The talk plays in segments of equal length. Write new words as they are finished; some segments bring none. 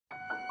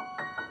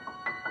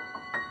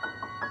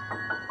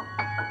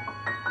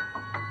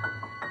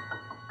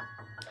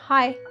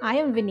Hi, I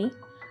am Winny.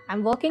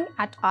 I'm working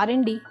at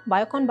R&D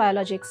Biocon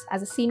Biologics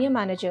as a senior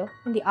manager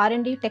in the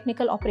R&D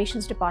Technical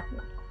Operations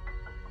Department.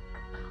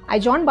 I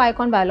joined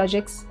Biocon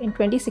Biologics in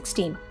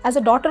 2016. As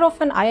a daughter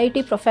of an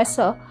IIT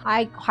professor,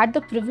 I had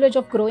the privilege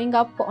of growing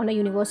up on a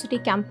university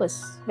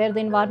campus where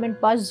the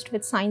environment buzzed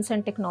with science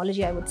and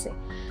technology, I would say.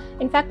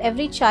 In fact,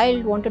 every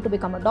child wanted to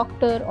become a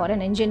doctor or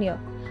an engineer.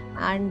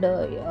 And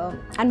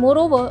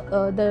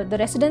moreover, the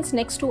residence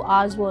next to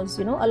ours was,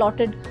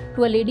 allotted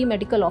to a lady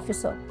medical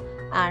officer.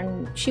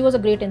 And she was a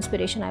great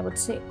inspiration, I would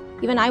say.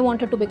 Even I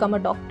wanted to become a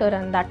doctor,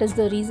 and that is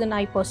the reason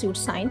I pursued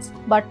science.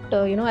 But,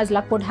 as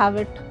luck would have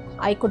it,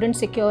 I couldn't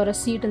secure a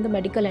seat in the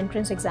medical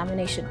entrance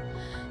examination.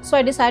 So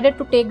I decided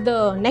to take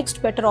the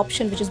next better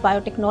option, which is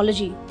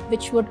biotechnology,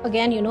 which would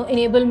again,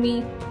 enable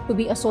me to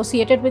be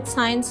associated with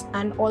science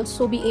and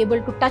also be able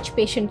to touch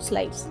patients'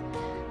 lives.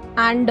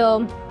 And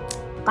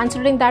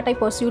considering that, I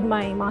pursued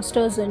my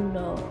master's in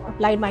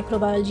applied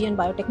microbiology and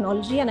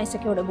biotechnology, and I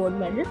secured a gold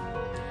medal.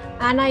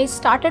 And I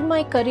started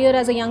my career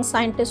as a young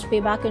scientist way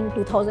back in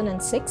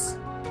 2006.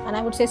 And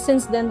I would say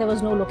since then, there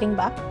was no looking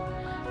back.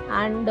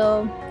 And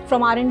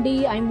from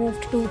R&D, I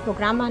moved to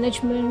program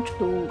management,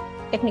 to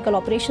technical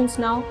operations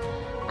now.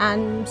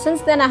 And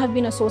since then, I have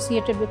been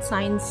associated with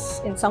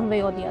science in some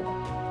way or the other.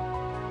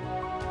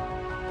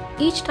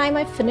 Each time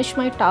I finish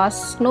my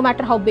task, no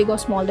matter how big or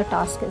small the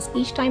task is,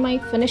 each time I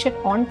finish it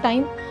on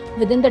time,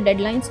 within the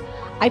deadlines,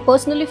 I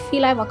personally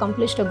feel I've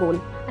accomplished a goal.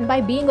 And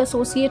by being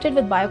associated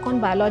with Biocon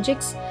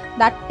Biologics,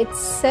 that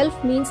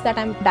itself means that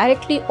I'm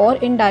directly or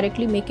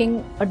indirectly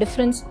making a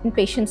difference in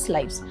patients'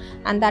 lives.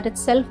 And that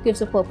itself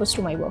gives a purpose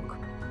to my work.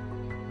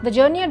 The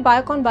journey at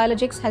Biocon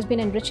Biologics has been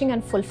enriching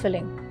and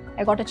fulfilling.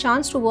 I got a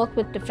chance to work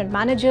with different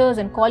managers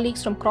and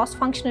colleagues from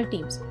cross-functional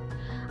teams.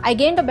 I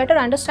gained a better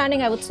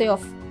understanding, I would say,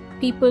 of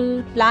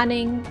people,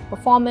 planning,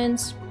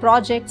 performance,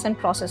 projects, and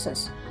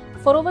processes.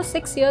 For over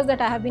 6 years that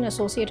I have been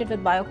associated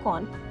with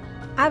Biocon,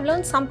 I have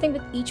learned something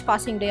with each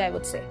passing day, I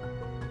would say.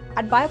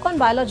 At Biocon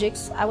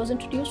Biologics, I was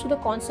introduced to the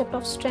concept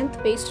of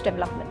strength-based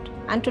development.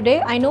 And today,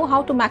 I know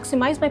how to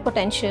maximize my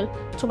potential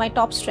through my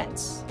top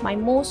strengths, my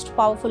most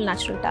powerful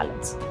natural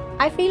talents.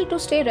 I feel to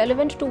stay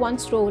relevant to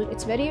one's role,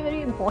 it's very,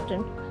 very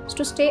important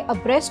to stay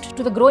abreast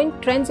to the growing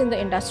trends in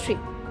the industry.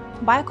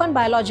 Biocon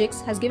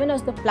Biologics has given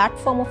us the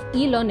platform of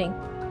e-learning,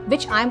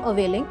 which I am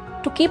availing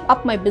to keep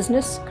up my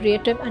business,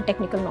 creative, and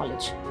technical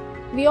knowledge.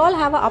 We all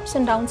have our ups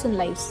and downs in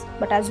lives,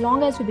 but as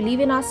long as we believe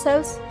in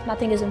ourselves,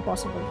 nothing is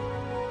impossible.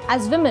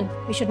 As women,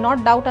 we should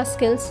not doubt our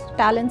skills,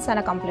 talents, and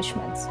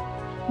accomplishments.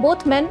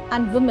 Both men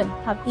and women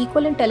have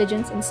equal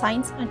intelligence in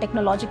science and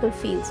technological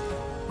fields.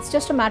 It's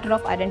just a matter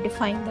of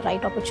identifying the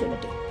right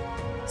opportunity.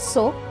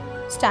 So,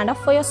 stand up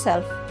for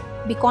yourself,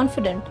 be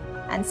confident,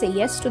 and say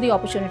yes to the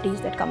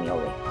opportunities that come your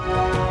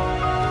way.